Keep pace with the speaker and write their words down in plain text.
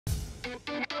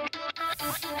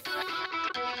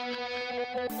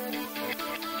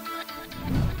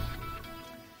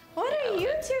What are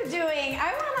you two doing?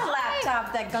 I want a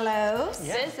laptop that glows.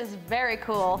 Yeah. This is very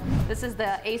cool. This is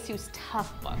the Asus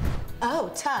Toughbook.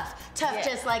 Oh, tough. Tough, Yeah.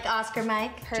 just like Oscar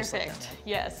Mike? Perfect.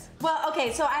 Yes. Well,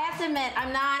 okay, so I have to admit,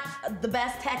 I'm not the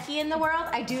best techie in the world.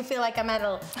 I do feel like I'm at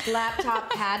a laptop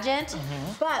pageant.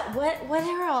 But what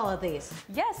are all of these?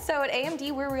 Yes, so at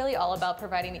AMD, we're really all about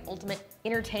providing the ultimate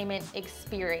entertainment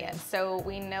experience. So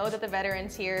we know that the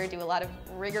veterans here do a lot of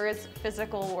rigorous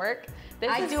physical work.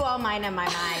 I do all mine in my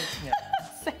mind.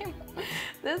 Same.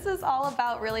 This is all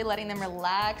about really letting them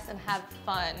relax and have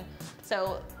fun.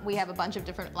 So we have a bunch of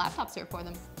different laptops here for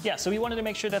them. Yeah, so we wanted to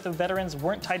make sure that the veterans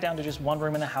weren't tied down to just one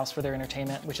room in the house for their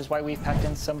entertainment, which is why we've packed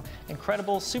in some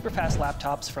incredible, super fast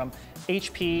laptops from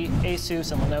HP,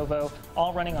 Asus, and Lenovo,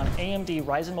 all running on AMD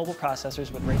Ryzen mobile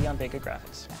processors with Radeon Vega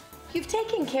graphics. You've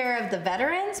taken care of the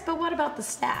veterans, but what about the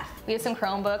staff? We have some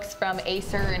Chromebooks from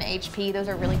Acer and HP. Those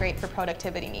are really great for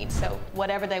productivity needs. So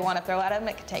whatever they want to throw at them,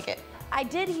 it can take it. I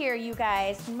did hear you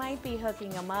guys might be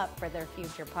hooking them up for their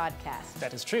future podcast.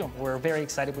 That is true. We're very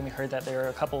excited when we heard that there are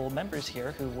a couple members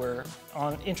here who were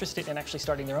interested in actually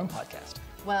starting their own podcast.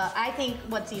 Well, I think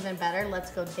what's even better,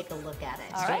 let's go take a look at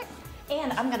it. All right.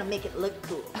 And I'm gonna make it look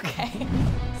cool. Okay.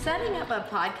 Setting up a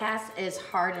podcast is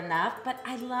hard enough, but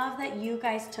I love that you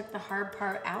guys took the hard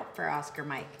part out for Oscar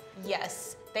Mike.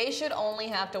 Yes, they should only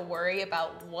have to worry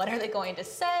about what are they going to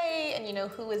say and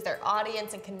who is their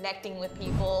audience and connecting with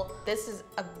people. This is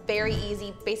a very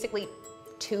easy, basically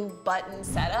 2-button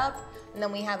setup. And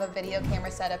then we have a video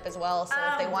camera setup as well, so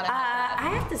if they want to have that.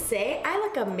 I have to say, I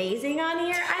look amazing on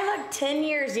here. I look 10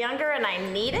 years younger and I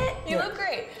need it. You look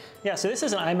great. Yeah, so this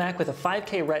is an iMac with a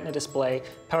 5K Retina display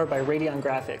powered by Radeon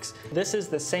graphics. This is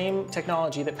the same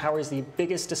technology that powers the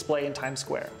biggest display in Times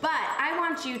Square. But I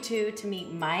want you two to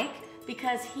meet Mike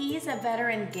because he's a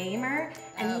veteran gamer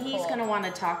and he's gonna want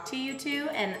to talk to you two,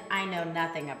 and I know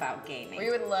nothing about gaming. We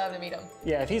would love to meet him.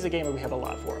 Yeah, if he's a gamer, we have a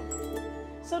lot for him.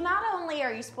 So not only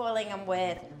are you spoiling them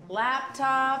with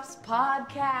laptops,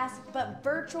 podcasts, but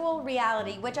virtual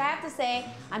reality, which I have to say,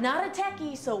 I'm not a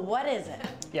techie, so what is it?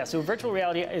 Yeah, so virtual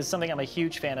reality is something I'm a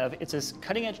huge fan of. It's this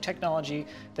cutting edge technology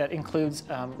that includes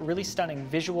really stunning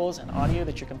visuals and audio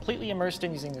that you're completely immersed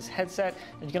in using this headset,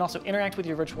 and you can also interact with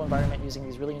your virtual environment using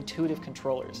these really intuitive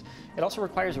controllers. It also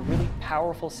requires a really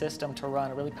powerful system to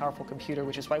run, a really powerful computer,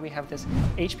 which is why we have this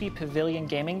HP Pavilion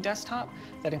gaming desktop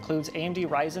that includes AMD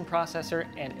Ryzen processor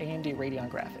and AMD Radeon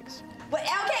graphics. Wait,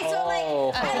 okay, so I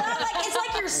love it's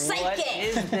like you're psychic. What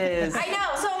is this? I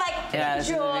know, so Yeah, this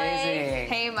is enjoy. amazing.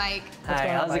 Hey, Mike. Hi,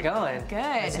 how's it going? Good.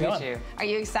 Nice to meet you. Are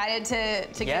you excited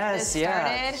to get this started?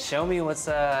 Yeah. Show me what's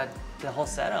the whole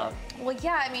setup. Well,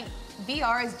 yeah, I mean,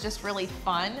 VR is just really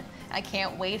fun. I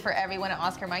can't wait for everyone at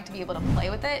Oscar Mike to be able to play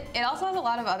with it. It also has a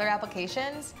lot of other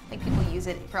applications. Like people use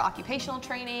it for occupational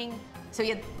training. So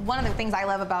yeah, one of the things I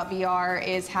love about VR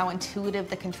is how intuitive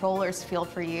the controllers feel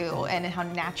for you and how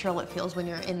natural it feels when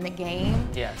you're in the game.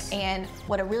 Yes. And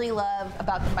what I really love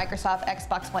about the Microsoft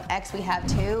Xbox One X we have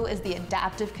too is the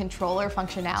adaptive controller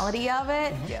functionality of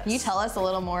it. Yes. Can you tell us a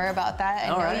little more about that?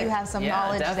 I know you have some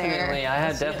knowledge definitely. there.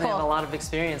 I definitely Cool. have a lot of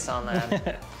experience on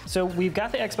that. So we've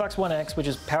got the Xbox One X, which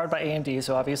is powered by AMD,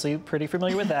 so obviously pretty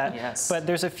familiar with that. Yes. But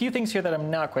there's a few things here that I'm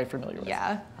not quite familiar with.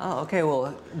 Yeah. Oh, okay.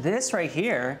 Well, this right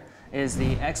here is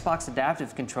the Xbox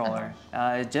Adaptive Controller.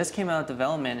 It just came out of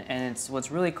development, and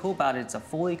what's really cool about it, it's a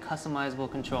fully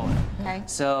customizable controller. Okay.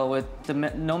 So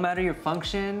with no matter your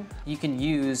function, you can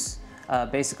use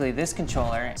basically this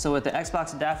controller. So with the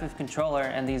Xbox Adaptive Controller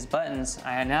and these buttons,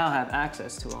 I now have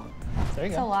access to them. There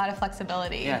you It's a go. lot of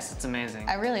flexibility. Yes, it's amazing.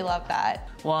 I really love that.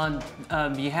 Well,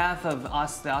 on behalf of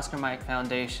the Oscar Mike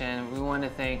Foundation, we want to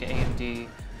thank AMD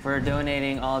for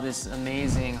donating all this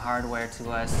amazing hardware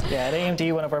to us. Yeah, at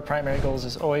AMD, one of our primary goals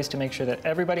is always to make sure that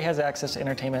everybody has access to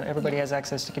entertainment, everybody has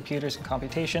access to computers and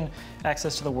computation,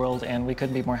 access to the world, and we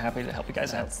couldn't be more happy to help you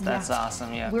guys out. That's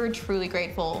awesome, yeah. We're truly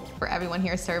grateful for everyone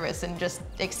here's service and just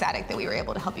ecstatic that we were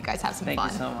able to help you guys have some fun.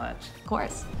 Thank you so much. Of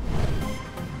course.